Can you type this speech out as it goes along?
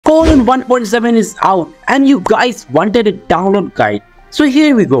Cobblemon 1.7 is out and you guys wanted a download guide. So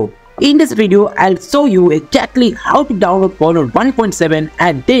here we go. In this video, I'll show you exactly how to download Cobblemon 1.7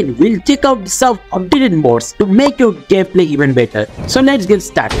 and then we'll check out some updated mods to make your gameplay even better. So let's get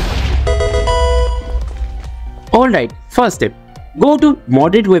started. Alright, first step. Go to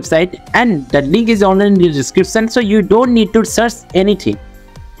Modpack website and the link is online in the description, so you don't need to search anything.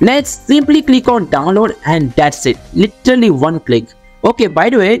 Let's simply click on download and that's it. Literally one click. Okay, by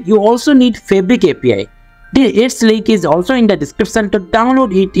the way, you also need Fabric API. Its link is also in the description to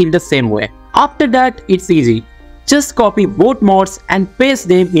download it in the same way. After that, it's easy. Just copy both mods and paste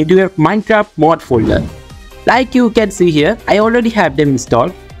them into your Minecraft mod folder. Like you can see here, I already have them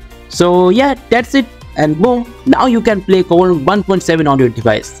installed. So yeah, that's it. And boom, now you can play Cobblemon 1.7 on your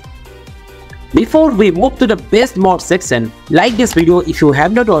device. Before we move to the best mod section, like this video if you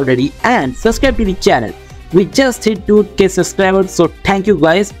have not already and subscribe to the channel. We just hit 2k subscribers, so thank you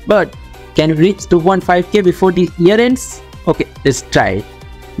guys. But can we reach 2.5k before the year ends? Okay, let's try it.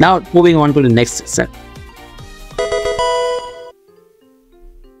 Now moving on to the next section.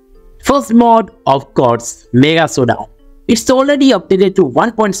 First mod, of course, Mega Showdown. It's already updated to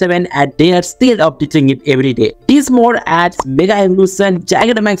 1.7 and they are still updating it every day. This mod adds Mega Evolution,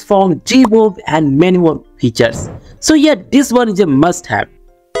 Jagged Max Form, G-Move and many more features. So yeah, this one is a must-have.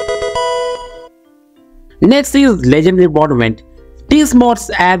 Next is Legendary Monument. These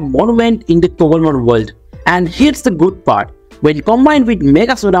mods add monument in the Cobblemon world. And here's the good part. When combined with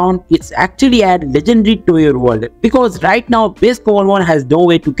Mega Showdown, it's actually add legendary to your world. Because right now, base Cobblemon has no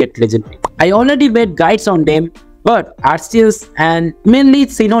way to get legendary. I already made guides on them, but RCS and mainly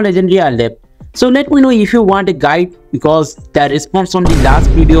Sino legendary are left. So let me know if you want a guide, because the response on the last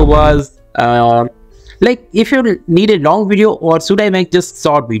video was like if you need a long video or should I make just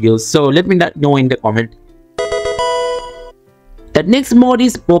short videos. So let me know in the comment. The next mod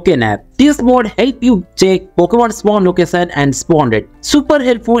is PokeNav. This mod helps you check Pokemon spawn location and spawn rate. Super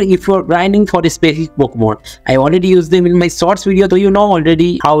helpful if you're grinding for a specific Pokemon. I already used them in my shorts video, so you know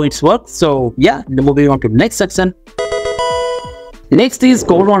already how it works. So yeah, moving on to the next section. Next is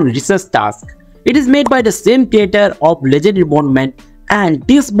Cobblemon Researchtask. It is made by the same creator of Legendary Monument, and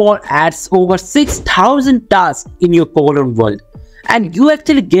this mod adds over 6,000 tasks in your Cobblemon world, and you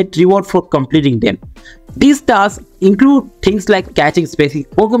actually get reward for completing them. These tasks include things like catching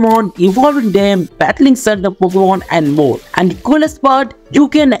specific Pokemon, evolving them, battling certain Pokemon and more. And the coolest part, you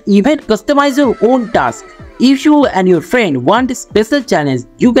can even customize your own task. If you and your friend want a special challenge,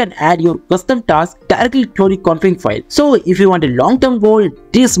 you can add your custom task directly to the config file. So if you want a long-term goal,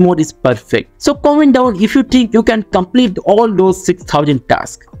 this mode is perfect. So comment down if you think you can complete all those 6,000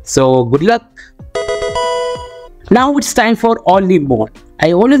 tasks. So good luck. Now it's time for AllTheMons.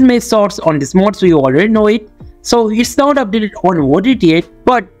 I always make shorts on this mod, so you already know it. So it's not updated on Modpack yet,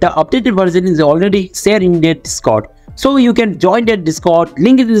 but the updated version is already shared in their Discord. So you can join their Discord,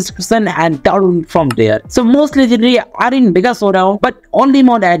 link in the description and download from there. So most legendary are in Mega Showdown, but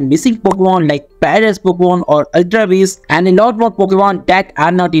AllTheMons add missing Pokemon like Paradise Pokemon or Ultra Beast and a lot more Pokemon that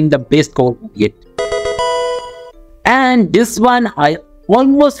are not in the base Cobblemon yet. And this one I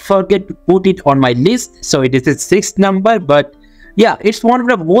almost forget to put it on my list, so it is the 6th number, but yeah, it's one of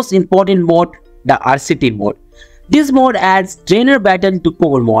the most important mod, the RCT mod. This mod adds trainer battle to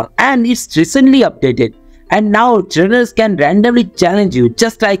Cobblemon and it's recently updated, and now trainers can randomly challenge you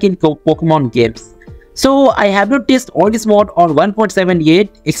just like in Pokemon games. So I have not tested all this mod on 1.7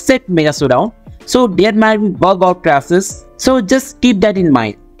 yet except Mega Showdown, so there might be bug or crashes, so just keep that in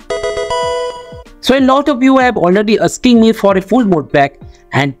mind. So a lot of you have already asking me for a full mod pack,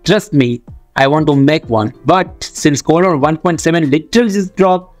 and trust me, I want to make one. But since Cobblemon 1.7 literally just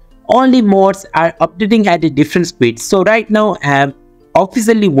dropped, all the mods are updating at a different speed. So right now I am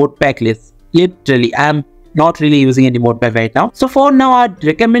officially mod packless. Literally, I am not really using any mod pack right now. So for now, I'd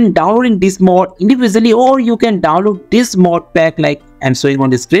recommend downloading this mod individually, or you can download this mod pack like I'm showing on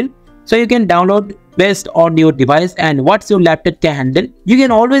the screen. So you can download based on your device and what your laptop can handle. You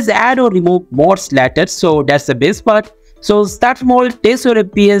can always add or remove mods later, so that's the best part. So start small, test your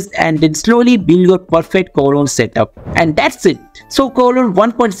FPS and then slowly build your perfect Cobblemon setup. And that's it. So Cobblemon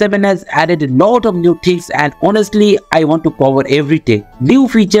 1.7 has added a lot of new things, and honestly I want to cover everything. New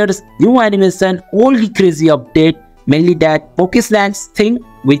features, new animation, all the crazy update, mainly that PokeSlands thing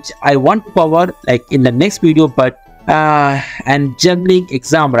which I want to cover like in the next video, but I'm juggling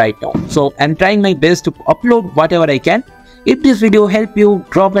exam right now, so I'm trying my best to upload whatever I can. If this video helped you,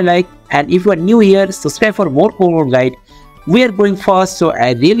 drop a like, and if you are new here, subscribe for more Cobblemon guide. We are going fast, so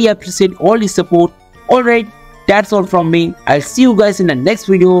I really appreciate all the support. Alright, that's all from me. I'll see you guys in the next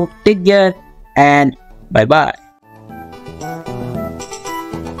video. Take care and bye bye.